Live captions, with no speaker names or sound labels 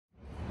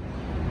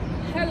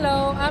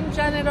I'm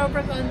Janet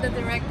Obregon, the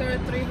director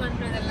of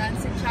 300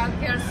 Delancey Child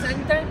Care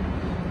Center.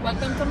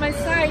 Welcome to my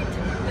site.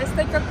 Let's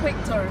take a quick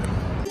tour.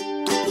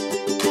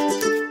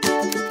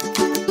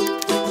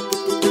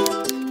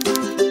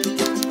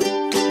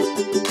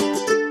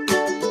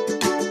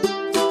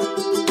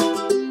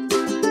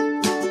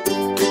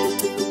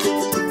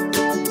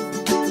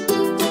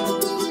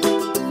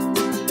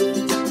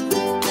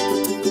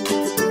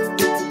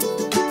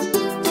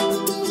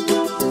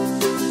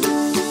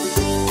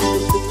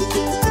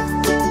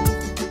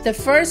 The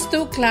first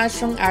two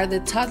classrooms are the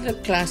toddler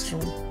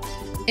classroom.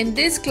 In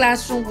this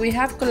classroom, we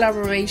have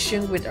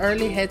collaboration with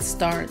Early Head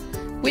Start,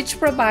 which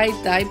provide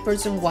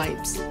diapers and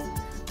wipes.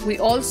 We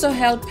also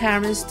help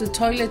parents to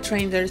toilet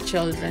train their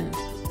children.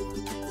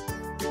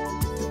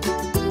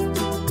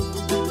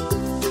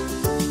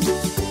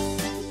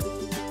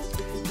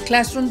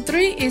 Classroom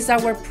 3 is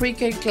our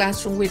pre-K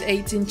classroom with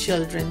 18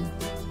 children.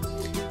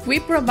 We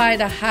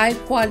provide a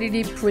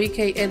high-quality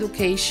pre-K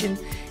education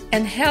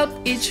and help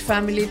each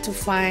family to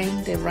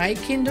find the right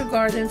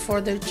kindergarten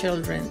for their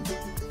children.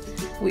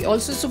 We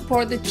also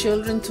support the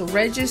children to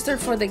register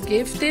for the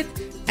gifted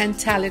and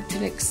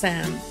talented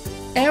exam.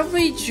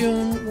 Every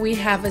June, we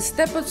have a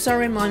step-up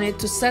ceremony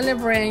to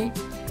celebrate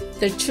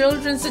the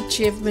children's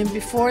achievement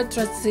before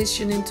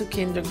transitioning to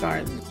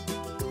kindergarten.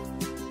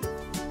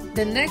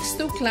 The next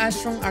two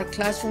classrooms are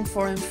classroom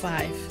 4 and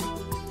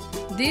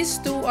 5. These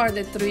two are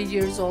the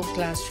 3-year-old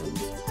classrooms.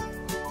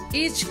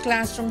 Each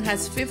classroom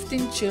has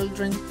 15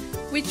 children,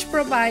 which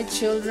provide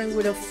children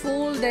with a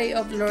full day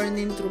of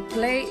learning through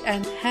play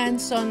and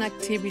hands-on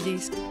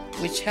activities,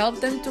 which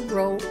help them to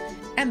grow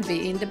and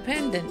be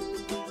independent.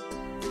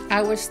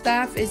 Our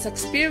staff is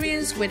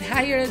experienced with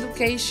higher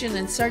education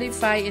and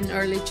certified in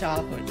early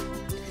childhood.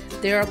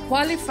 They are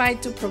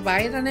qualified to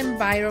provide an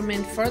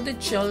environment for the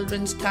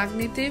children's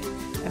cognitive,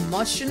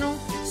 emotional,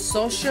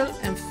 social,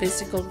 and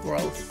physical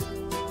growth.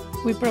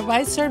 We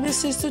provide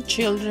services to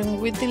children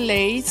with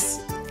delays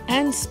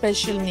and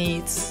special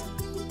needs.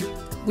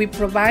 We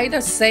provide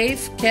a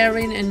safe,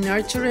 caring, and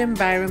nurturing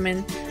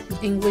environment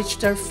in which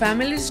their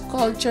family's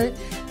culture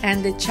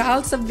and the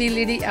child's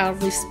ability are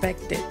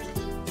respected.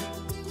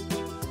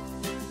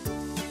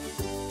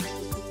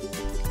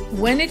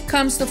 When it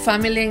comes to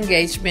family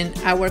engagement,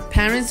 our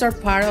parents are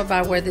part of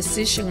our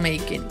decision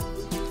making.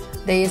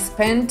 They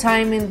spend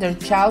time in their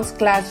child's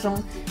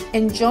classroom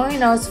and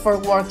join us for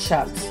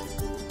workshops.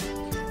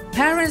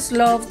 Parents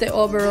love the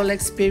overall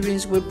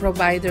experience we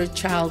provide their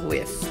child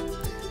with.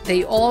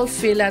 They all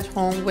feel at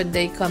home when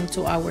they come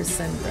to our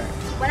center.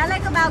 What I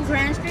like about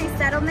Grand Street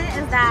Settlement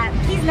is that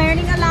he's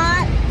learning a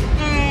lot,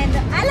 and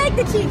I like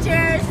the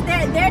teachers.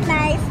 They're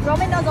nice.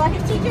 Roman knows all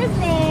his teachers'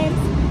 names.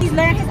 He's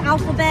learned his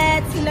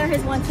alphabets. He learned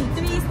his 1, 2,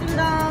 3s through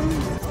them.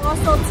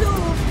 Also, too,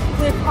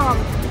 with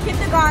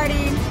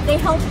kindergarten, they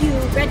help you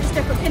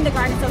register for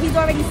kindergarten, so he's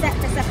already set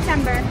for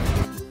September.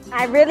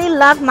 I really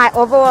love my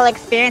overall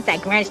experience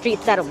at Grand Street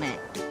Settlement.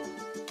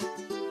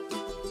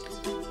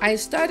 I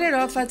started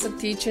off as a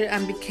teacher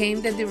and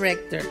became the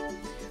director.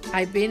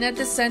 I've been at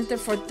the center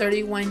for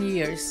 31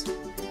 years.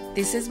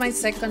 This is my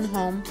second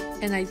home,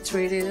 and I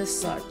treat it as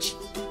such.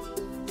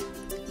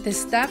 The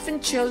staff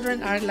and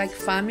children are like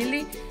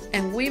family,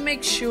 and we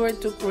make sure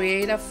to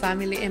create a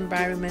family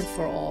environment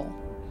for all.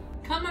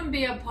 Come and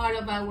be a part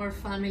of our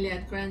family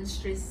at Grand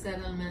Street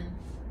Settlement.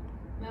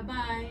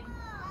 Bye-bye.